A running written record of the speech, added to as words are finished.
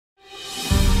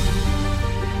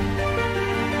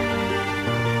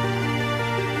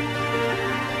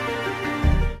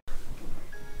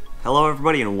Hello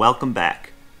everybody and welcome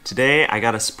back. Today I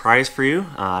got a surprise for you.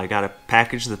 I got a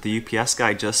package that the UPS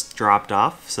guy just dropped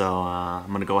off, so I'm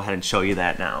going to go ahead and show you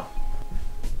that now.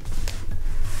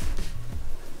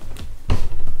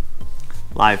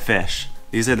 Live fish.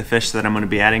 These are the fish that I'm going to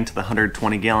be adding to the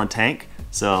 120 gallon tank.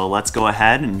 So let's go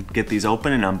ahead and get these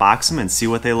open and unbox them and see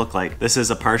what they look like. This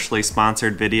is a partially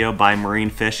sponsored video by Marine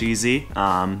Fish Easy.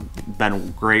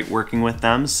 Been great working with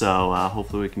them, so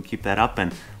hopefully we can keep that up,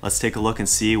 and let's take a look and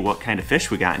see what kind of fish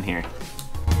we got in here.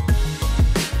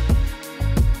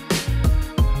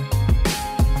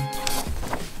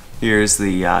 Here's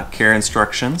the care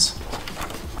instructions.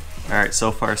 Alright,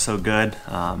 so far so good.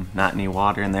 Not any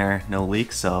water in there, no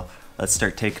leaks, so let's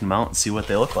start taking them out and see what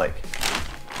they look like.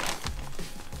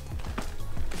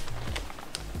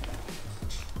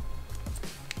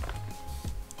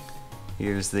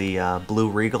 Here's the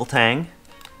blue regal tang.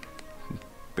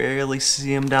 Barely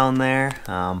see him down there.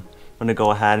 I'm gonna go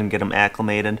ahead and get him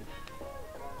acclimated.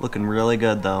 Looking really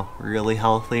good though, really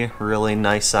healthy, really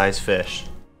nice sized fish.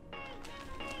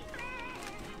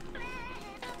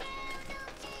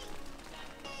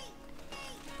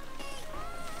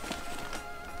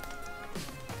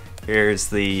 Here's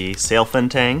the sailfin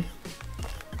tang.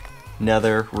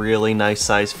 Another really nice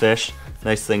sized fish.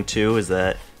 Nice thing too is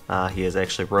that he has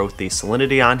actually wrote the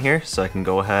salinity on here, so I can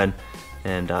go ahead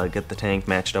and get the tank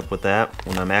matched up with that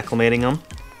when I'm acclimating them.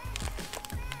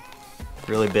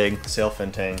 Really big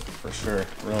sailfin tang for sure.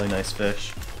 Really nice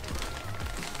fish.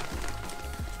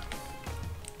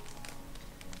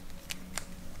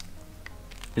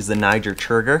 Here's the Niger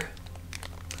churger.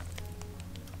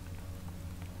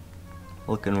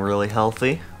 Looking really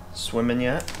healthy. Swimming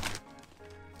yet.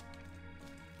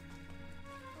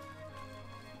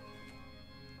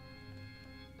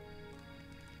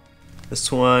 This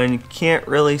one you can't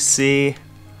really see.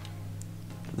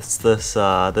 This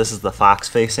is the fox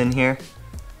face in here.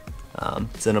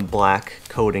 It's in a black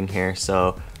coating here,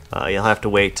 so you'll have to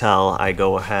wait till I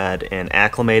go ahead and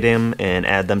acclimate him and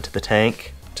add them to the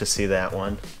tank to see that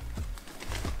one.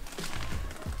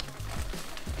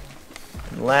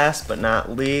 And last but not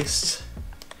least,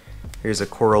 here's a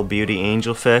coral beauty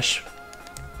angelfish.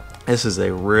 This is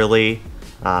a really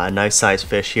nice sized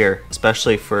fish here,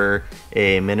 especially for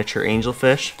a miniature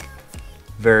angelfish.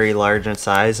 Very large in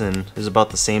size and is about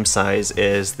the same size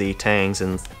as the tangs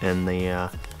and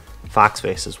the fox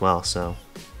face as well. So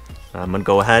I'm gonna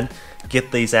go ahead,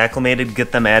 get these acclimated,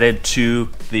 get them added to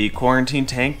the quarantine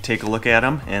tank, take a look at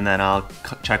them, and then I'll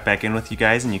check back in with you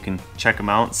guys and you can check them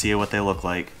out and see what they look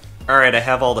like. Alright, I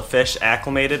have all the fish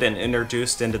acclimated and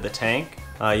introduced into the tank.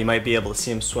 You might be able to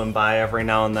see them swim by every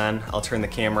now and then. I'll turn the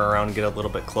camera around and get a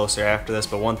little bit closer after this,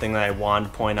 but one thing that I wanted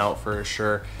to point out for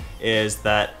sure is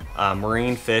that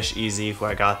Marine Fish Easy, who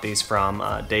I got these from,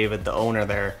 David, the owner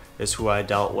there, is who I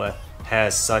dealt with,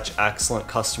 has such excellent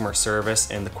customer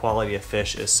service and the quality of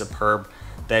fish is superb.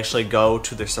 They actually go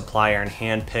to their supplier and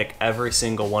hand pick every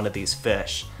single one of these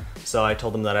fish. So I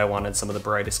told him that I wanted some of the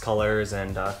brightest colors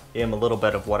and gave him a little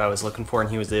bit of what I was looking for, and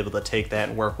he was able to take that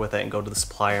and work with it and go to the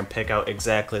supplier and pick out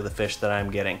exactly the fish that I'm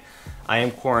getting. I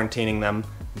am quarantining them,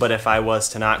 but if I was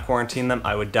to not quarantine them,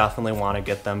 I would definitely want to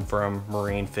get them from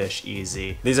Marine Fish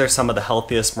Easy. These are some of the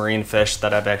healthiest marine fish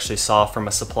that I've actually saw from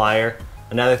a supplier.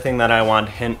 Another thing that I want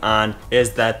to hint on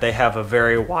is that they have a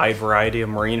very wide variety of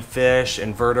marine fish,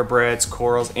 invertebrates,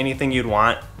 corals, anything you'd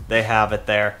want. They have it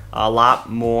there. A lot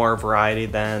more variety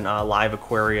than Live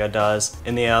Aquaria does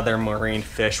and the other marine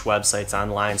fish websites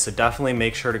online, so definitely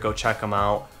make sure to go check them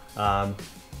out.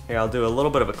 Here, I'll do a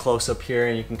little bit of a close-up here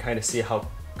and you can kind of see how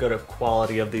good of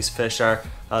quality of these fish are.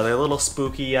 They're a little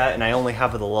spooky yet, and I only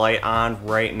have the light on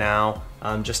right now.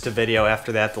 Just a video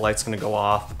after that, the light's going to go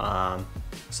off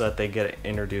so that they get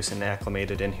introduced and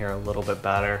acclimated in here a little bit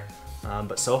better.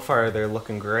 But so far they're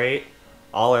looking great.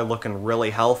 All are looking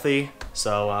really healthy,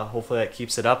 so hopefully that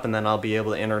keeps it up, and then I'll be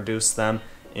able to introduce them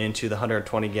into the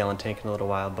 120 gallon tank in a little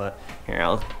while. But here,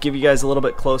 I'll give you guys a little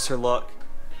bit closer look.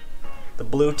 The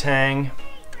blue tang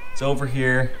is over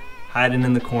here, hiding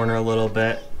in the corner a little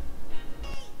bit.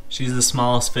 She's the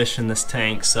smallest fish in this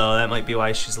tank, so that might be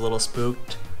why she's a little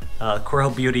spooked. Coral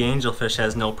beauty angelfish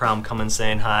has no problem coming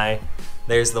saying hi.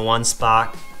 There's the one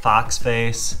spot fox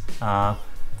face. The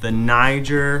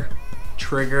Niger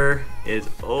trigger is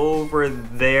over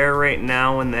there right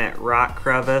now in that rock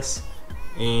crevice,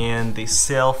 and the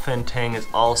sailfin tang is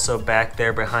also back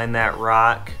there behind that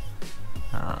rock.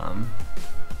 Let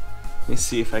me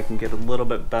see if I can get a little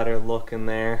bit better look in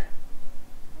there.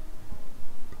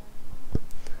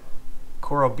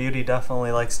 Coral Beauty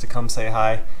definitely likes to come say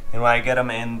hi, and when I get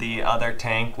them in the other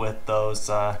tank with those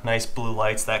nice blue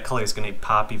lights, that color is going to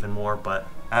pop even more, but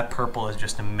That purple is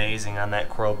just amazing on that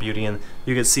coral beauty, and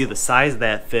you can see the size of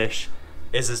that fish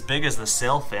is as big as the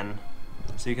sailfin.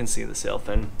 So you can see the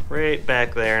sailfin right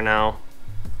back there now.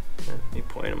 Let me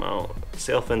point them out.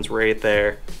 Sailfin's right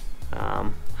there,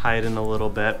 hiding a little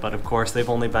bit, but of course they've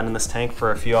only been in this tank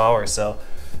for a few hours, so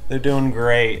they're doing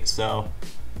great. So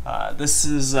this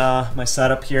is my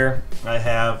setup here. I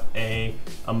have a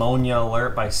ammonia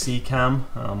alert by Seachem.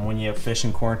 When you have fish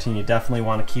in quarantine, you definitely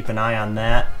want to keep an eye on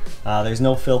that. There's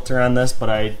no filter on this, but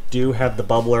I do have the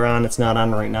bubbler on. It's not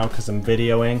on right now because I'm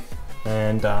videoing.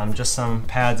 And just some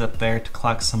pads up there to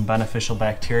collect some beneficial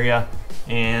bacteria,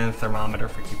 and thermometer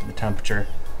for keeping the temperature.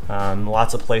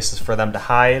 Lots of places for them to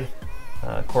hide.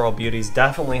 Coral Beauty's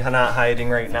definitely not hiding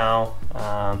right now,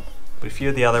 but a few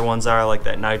of the other ones are, like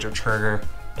that Niger Trigger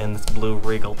and this blue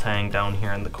Regal Tang down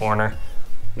here in the corner.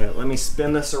 Now, let me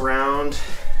spin this around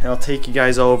and I'll take you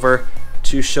guys over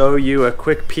to show you a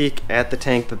quick peek at the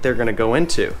tank that they're going to go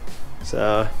into.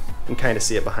 So you can kind of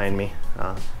see it behind me.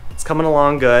 It's coming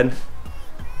along good.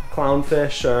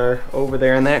 Clownfish are over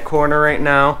there in that corner right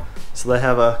now, so they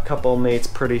have a couple mates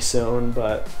pretty soon,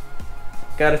 but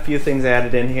got a few things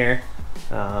added in here.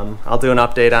 I'll do an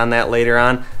update on that later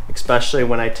on, especially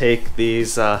when I take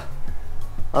these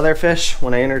other fish,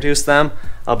 when I introduce them.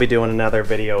 I'll be doing another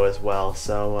video as well,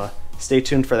 so stay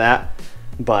tuned for that.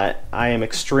 But I am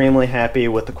extremely happy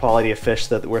with the quality of fish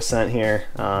that were sent here.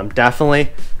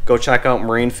 Definitely go check out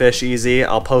Marine Fish Easy.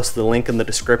 I'll post the link in the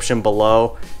description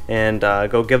below, and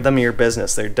go give them your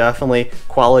business. They're definitely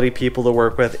quality people to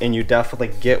work with, and you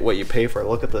definitely get what you pay for.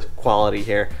 Look at the quality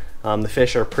here. The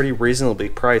fish are pretty reasonably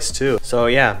priced too. So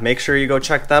yeah, make sure you go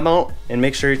check them out, and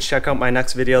make sure you check out my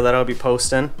next video that I'll be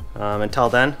posting. Until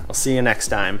then, I'll see you next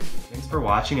time. Thanks for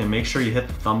watching, and make sure you hit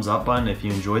the thumbs up button if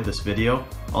you enjoyed this video.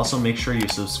 Also, make sure you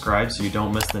subscribe so you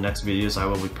don't miss the next videos I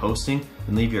will be posting,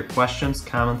 and leave your questions,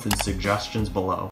 comments, and suggestions below.